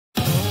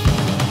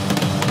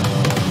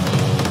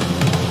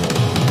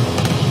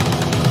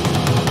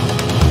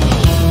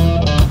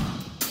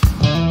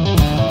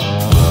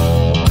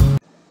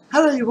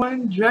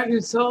everyone,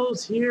 Dragon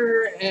Souls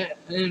here,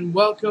 and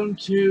welcome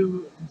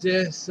to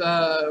this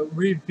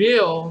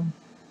reveal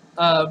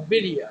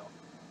video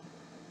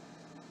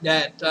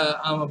that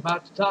I'm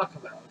about to talk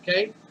about,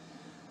 okay?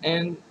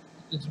 And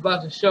it's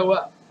about to show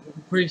up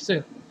pretty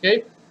soon,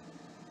 okay?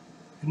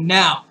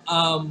 Now,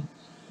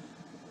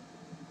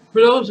 for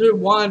those who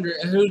wonder,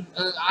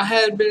 I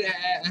had been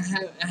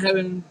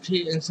having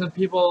some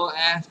people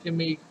asking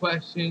me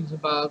questions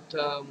about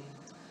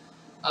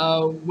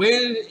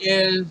when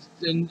is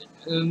the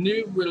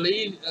new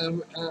release?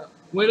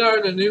 When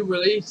are the new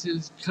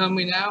releases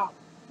coming out?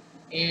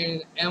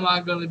 And am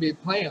I going to be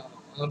playing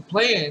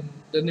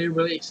the new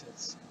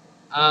releases?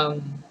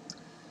 That's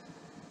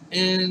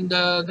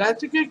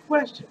a good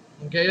question.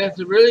 Okay, that's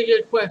a really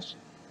good question.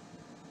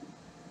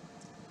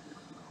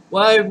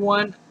 Well,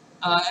 everyone,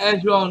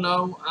 as you all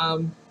know,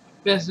 I'm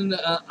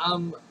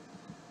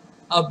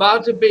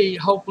about to be,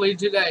 hopefully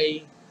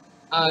today,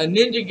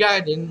 Ninja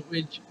Gaiden,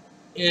 which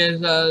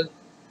is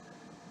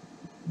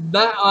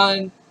not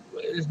on.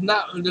 It's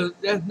not.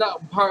 That's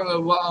not part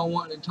of what I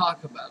want to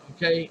talk about.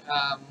 Okay.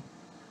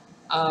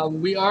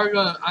 We are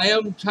gonna. I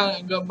am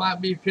trying to might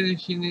be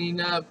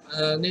finishing up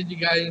Ninja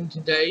Gaiden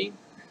today,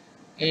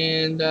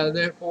 and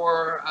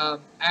therefore,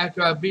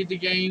 after I beat the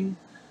game,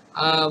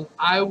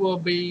 I will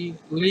be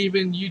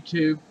leaving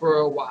YouTube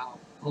for a while.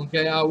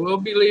 Okay, I will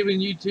be leaving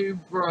YouTube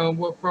for a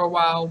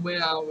while.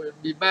 When I will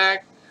be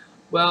back,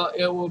 well,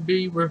 it will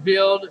be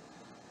revealed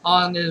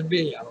on this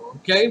video.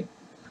 Okay.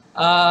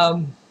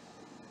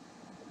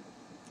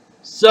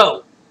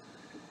 So,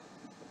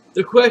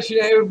 the question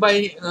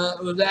everybody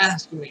was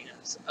asking me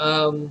is,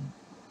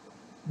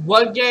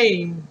 what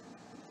game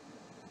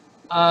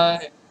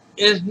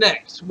is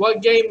next?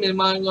 What game am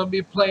I going to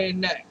be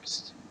playing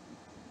next?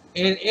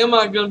 And am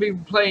I going to be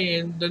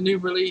playing the new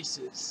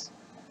releases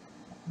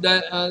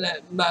that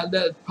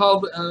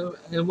probably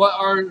and what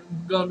are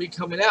going to be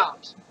coming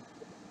out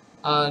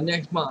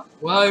next month?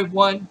 Well,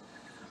 everyone,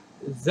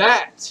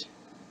 that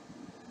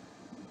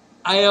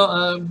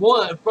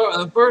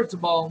first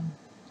of all,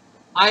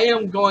 I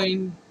am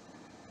going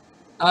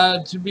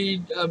to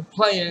be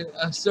playing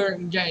a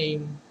certain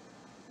game,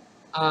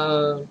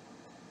 and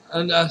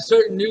a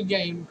certain new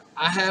game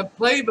I have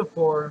played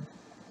before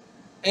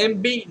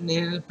and beaten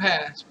in the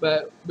past,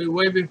 but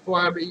way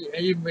before I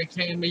even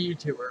became a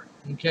YouTuber.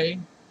 Okay,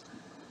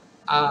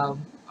 I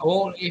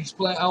won't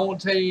explain. I won't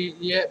tell you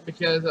yet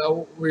because I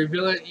won't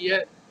reveal it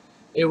yet.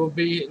 It will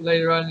be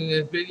later on in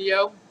this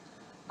video.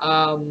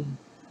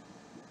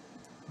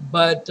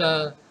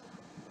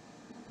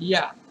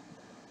 Yeah,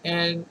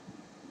 and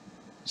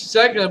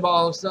second of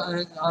all,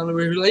 on the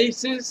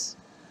releases,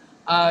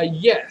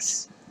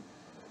 yes.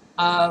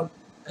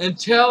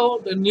 Until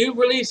the new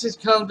releases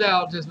comes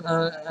out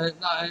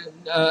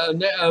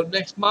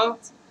next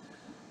month,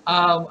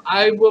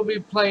 I will be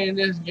playing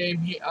this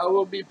game here. I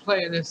will be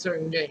playing this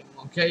certain game.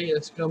 Okay,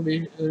 it's going to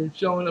be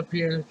showing up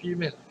here in a few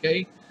minutes.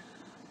 Okay,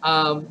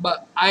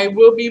 but I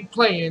will be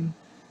playing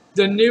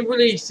the new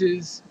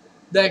releases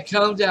that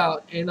comes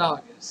out in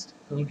August.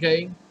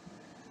 Okay.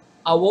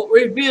 I won't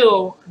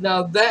reveal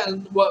now that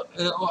what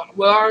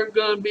are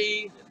going to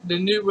be the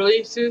new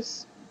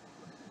releases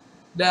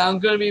that I'm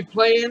going to be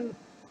playing.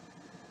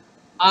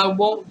 I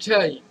won't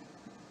tell you.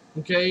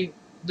 Okay,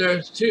 there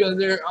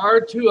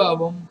are two of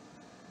them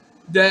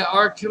that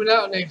are coming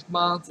out next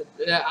month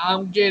that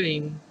I'm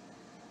getting,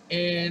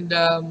 and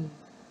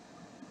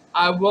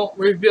I won't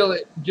reveal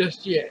it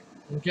just yet.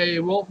 Okay,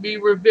 it won't be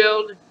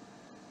revealed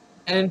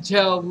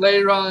until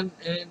later on,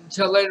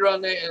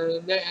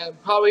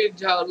 probably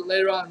until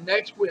later on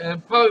next week,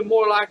 and probably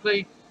more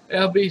likely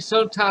it'll be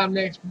sometime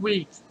next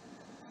week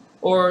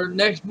or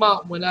next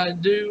month when I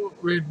do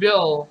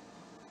reveal.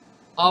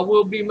 I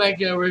will be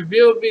making a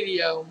reveal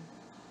video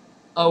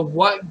of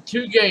what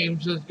two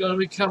games is going to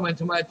be coming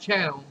to my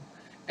channel,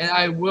 and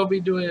I will be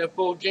doing a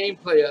full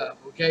gameplay of.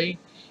 Okay,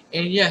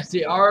 and yes,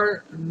 they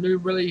are new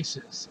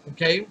releases.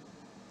 Okay,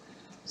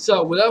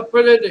 so without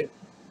further ado,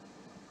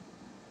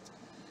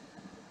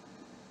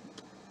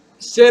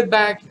 sit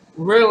back,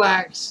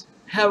 relax,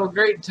 have a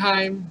great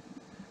time,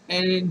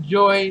 and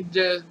enjoy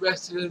the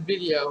rest of the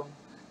video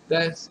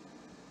that's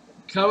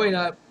coming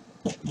up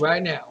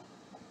right now.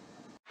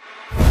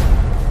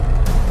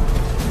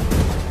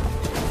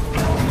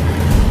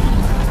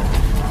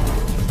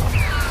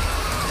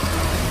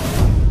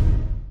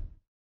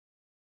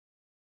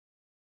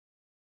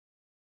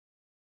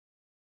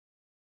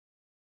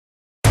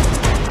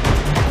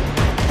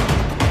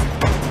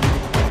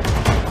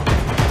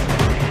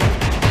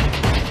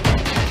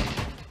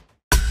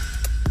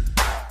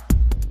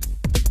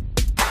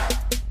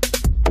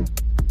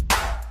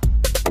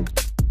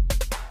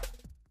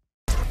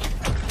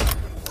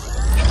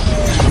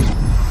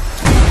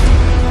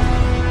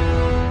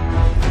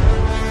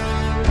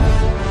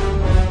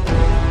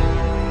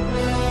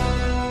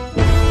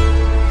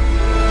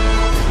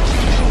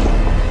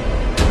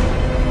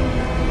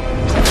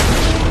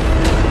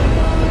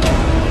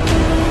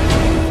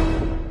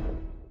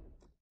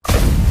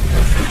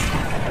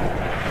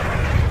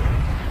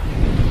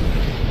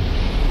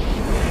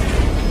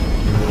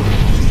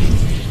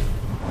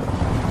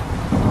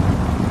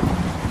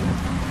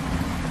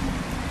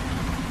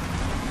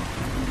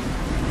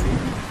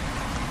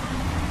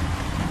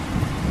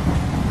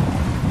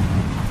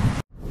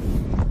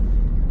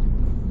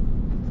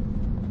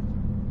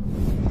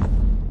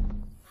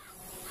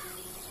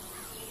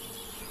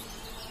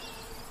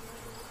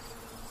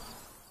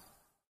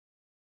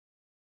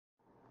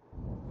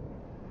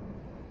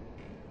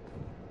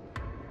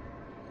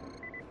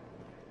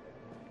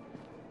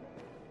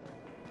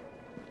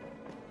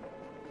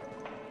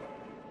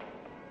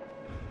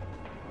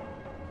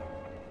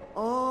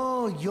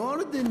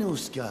 you're the new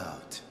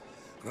scout.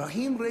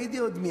 Rahim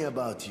radioed me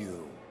about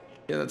you.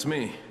 Yeah, that's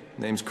me.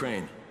 Name's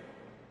Crane.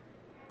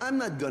 I'm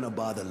not gonna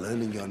bother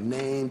learning your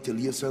name till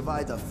you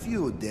survived a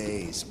few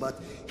days,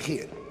 but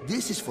here,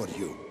 this is for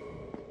you.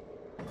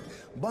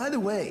 By the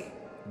way,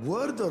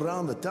 word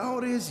around the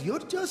tower is you're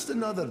just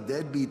another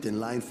deadbeat in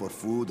line for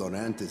food or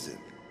antizin.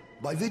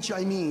 By which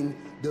I mean,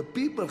 the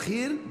people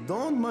here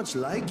don't much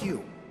like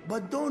you.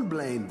 But don't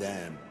blame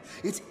them.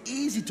 It's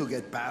easy to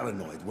get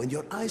paranoid when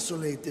you're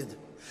isolated.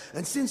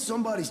 And since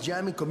somebody's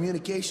jamming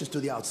communications to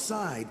the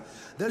outside,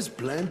 there's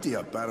plenty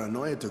of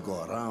paranoia to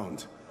go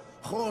around.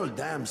 Whole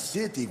damn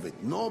city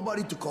with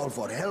nobody to call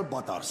for help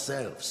but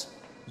ourselves.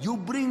 You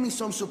bring me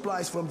some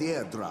supplies from the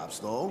airdrops,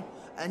 though,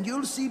 and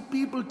you'll see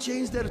people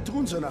change their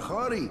tunes in a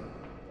hurry.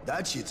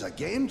 That shit's a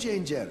game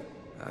changer.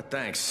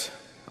 Thanks.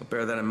 I'll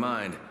bear that in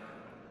mind.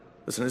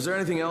 Listen, is there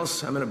anything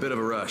else? I'm in a bit of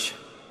a rush.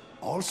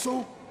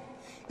 Also,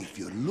 if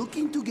you're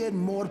looking to get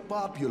more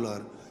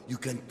popular, you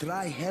can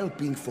try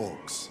helping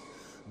folks.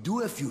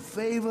 Do a few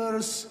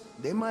favors,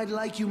 they might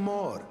like you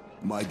more.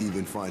 Might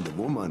even find a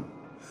woman.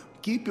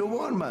 Keep you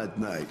warm at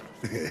night.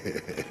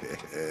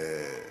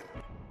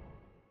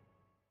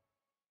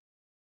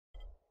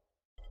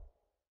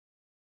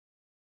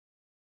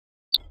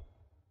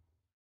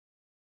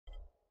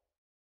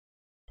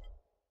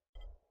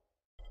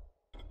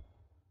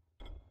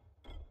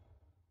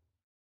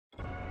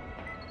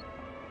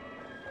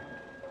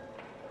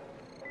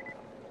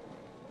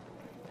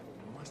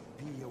 Must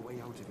be a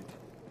way out of it.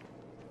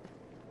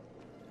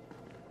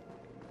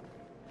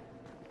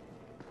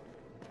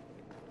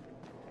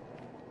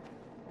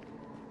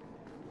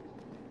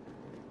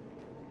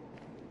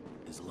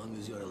 As long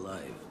as you're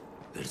alive,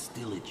 there's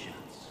still a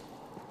chance.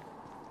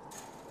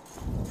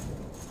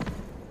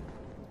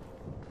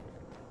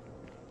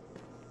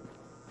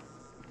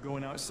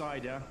 Going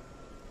outside, yeah?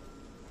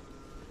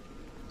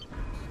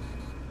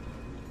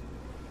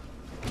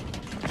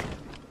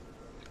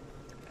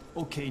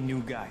 Okay,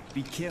 new guy.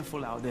 Be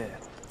careful out there.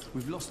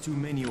 We've lost too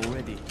many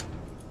already.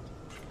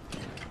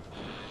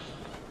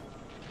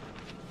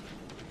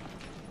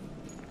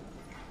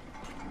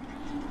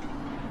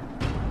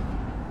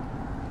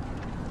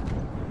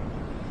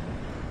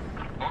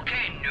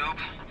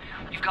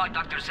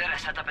 Dr. Zeta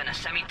set up in a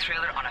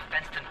semi-trailer on a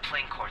fenced-in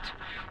playing court.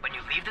 When you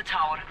leave the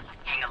tower,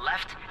 hang a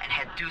left and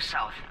head due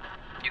south.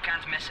 You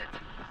can't miss it.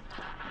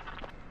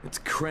 It's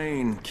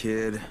Crane,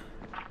 kid.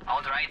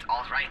 All right.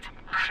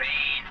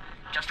 Crane.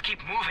 Just keep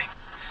moving.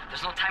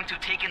 There's no time to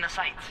take in the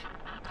sights.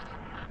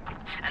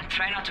 And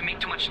try not to make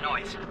too much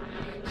noise.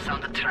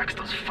 Sound attracts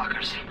those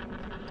fuckers.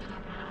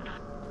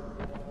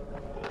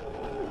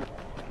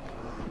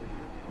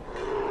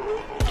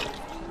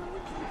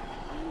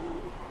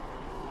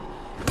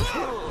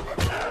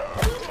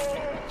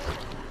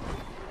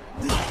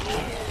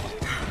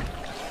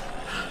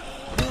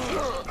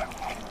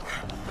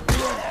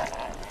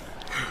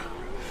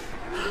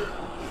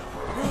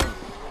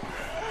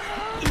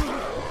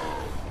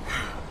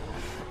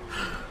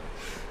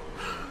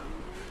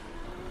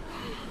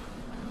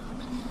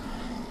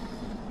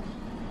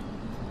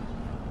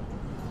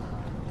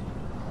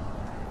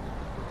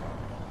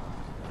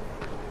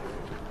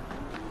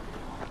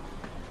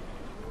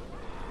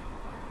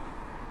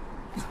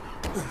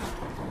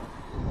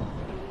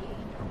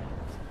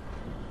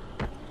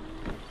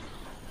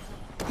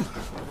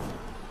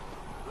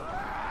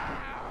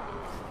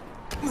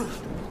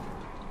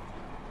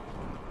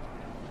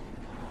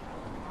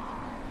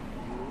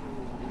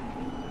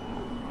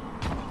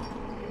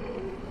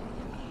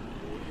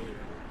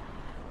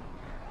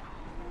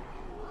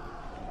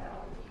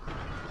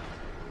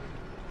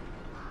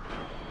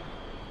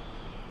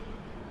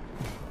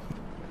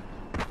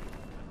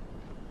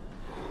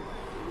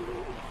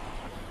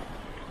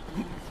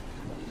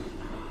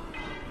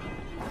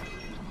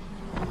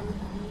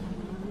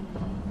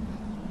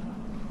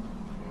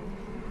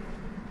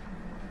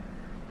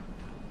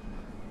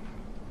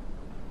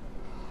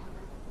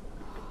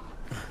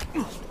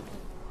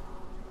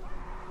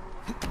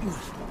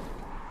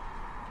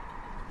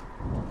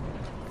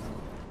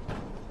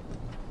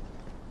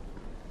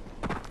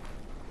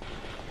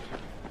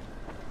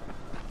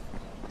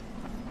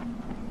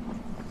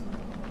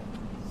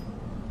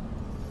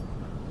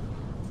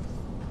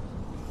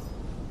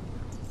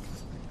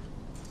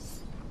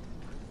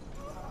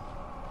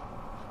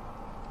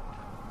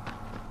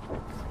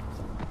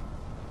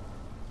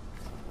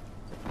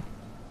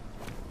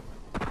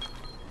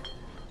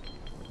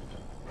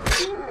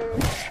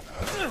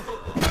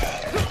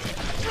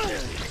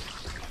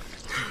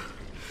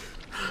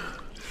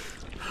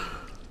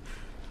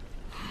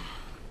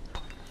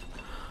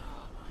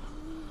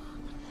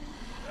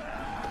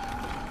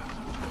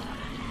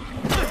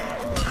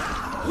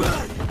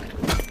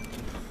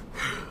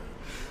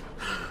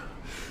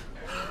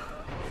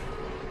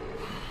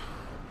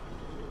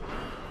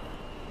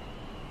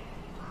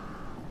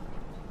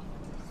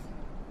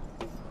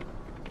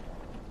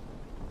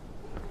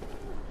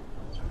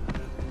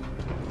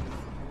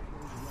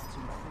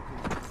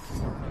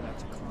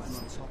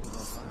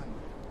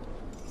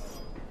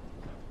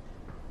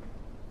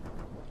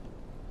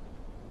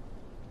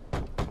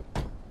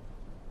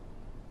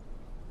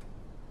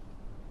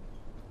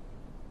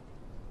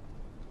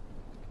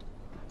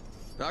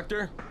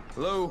 Doctor?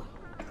 Hello?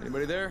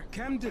 Anybody there?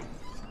 Camden,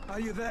 are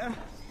you there?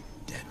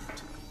 Damn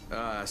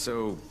it.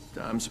 So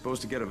I'm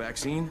supposed to get a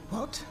vaccine?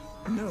 What?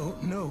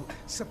 No.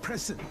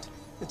 Suppressant.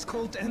 It's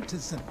called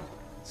antizin.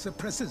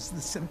 Suppresses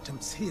the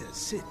symptoms. Here,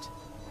 sit.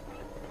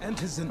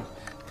 Antizin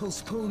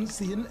postpones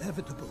the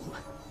inevitable.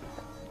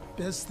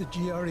 Best the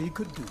GRE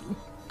could do.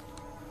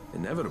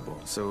 Inevitable?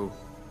 So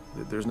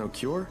there's no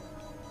cure?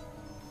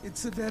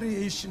 It's a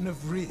variation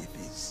of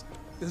rabies.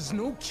 There's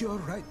no cure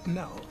right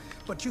now,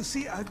 but you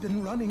see, I've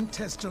been running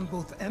tests on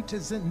both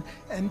antizin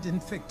and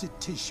infected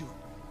tissue.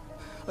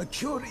 A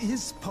cure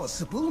is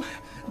possible,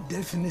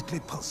 definitely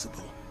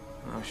possible.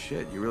 Oh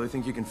shit, you really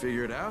think you can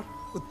figure it out?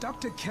 With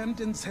Dr.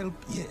 Camden's help,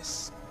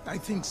 yes. I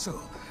think so.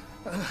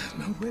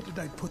 Now where did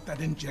I put that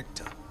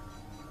injector?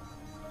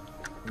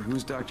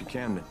 Who's Dr.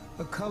 Camden?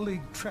 A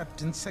colleague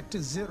trapped in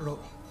Sector 0,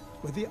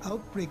 where the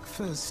outbreak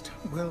first,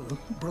 well,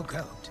 broke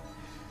out.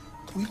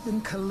 We've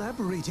been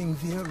collaborating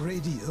via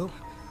radio,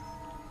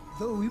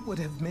 though we would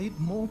have made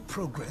more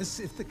progress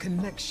if the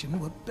connection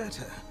were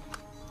better.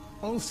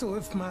 Also,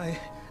 if my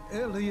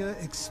earlier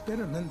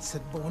experiments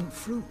had borne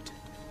fruit.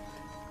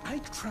 I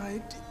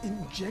tried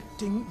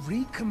injecting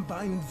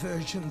recombined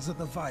versions of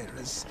the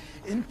virus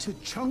into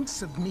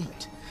chunks of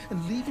meat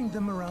and leaving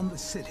them around the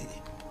city,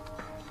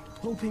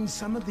 hoping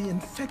some of the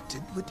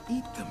infected would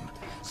eat them,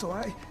 so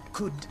I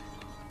could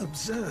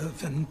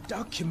observe and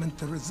document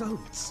the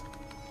results.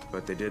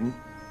 But they didn't?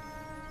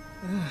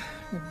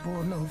 It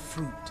bore no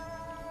fruit.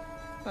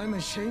 I'm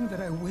ashamed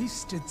that I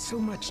wasted so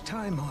much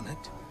time on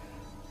it.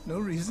 No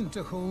reason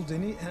to hold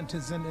any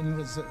antizin in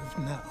reserve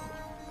now.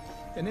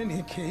 In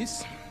any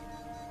case...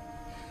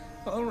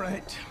 All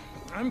right,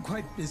 I'm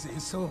quite busy,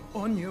 so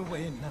on your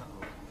way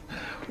now.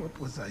 What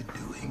was I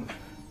doing?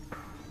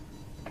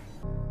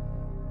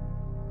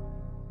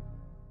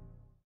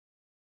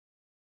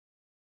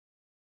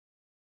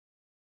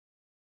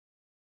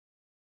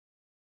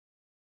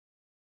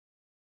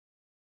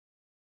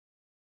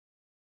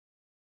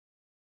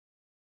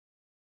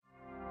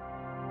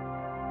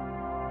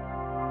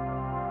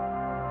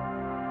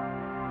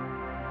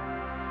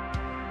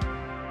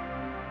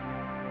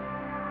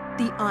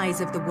 The eyes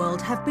of the world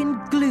have been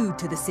glued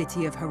to the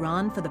city of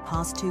Haran for the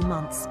past 2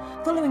 months,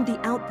 following the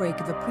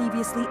outbreak of a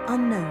previously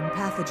unknown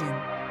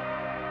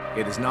pathogen.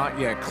 It is not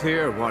yet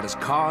clear what has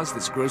caused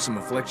this gruesome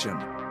affliction.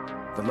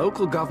 The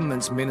local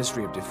government's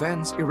Ministry of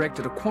Defense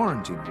erected a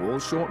quarantine wall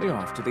shortly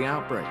after the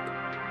outbreak.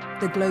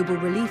 The global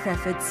relief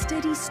effort's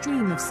steady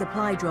stream of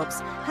supply drops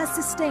has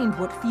sustained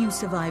what few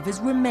survivors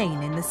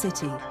remain in the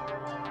city.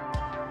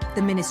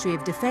 The Ministry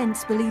of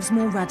Defense believes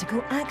more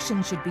radical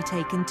action should be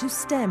taken to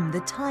stem the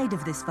tide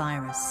of this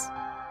virus.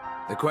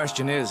 The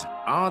question is,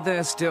 are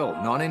there still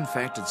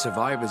non-infected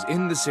survivors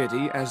in the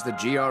city as the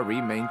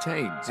GRE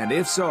maintains? And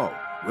if so,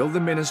 will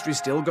the ministry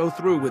still go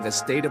through with a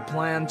stated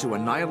plan to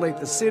annihilate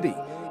the city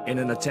in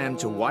an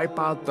attempt to wipe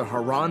out the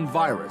Haran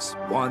virus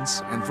once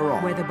and for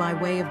all? Whether by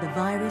way of the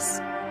virus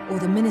or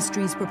the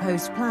ministry's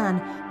proposed plan,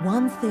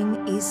 one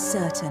thing is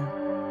certain.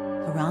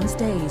 Haran's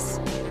days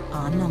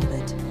are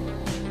numbered.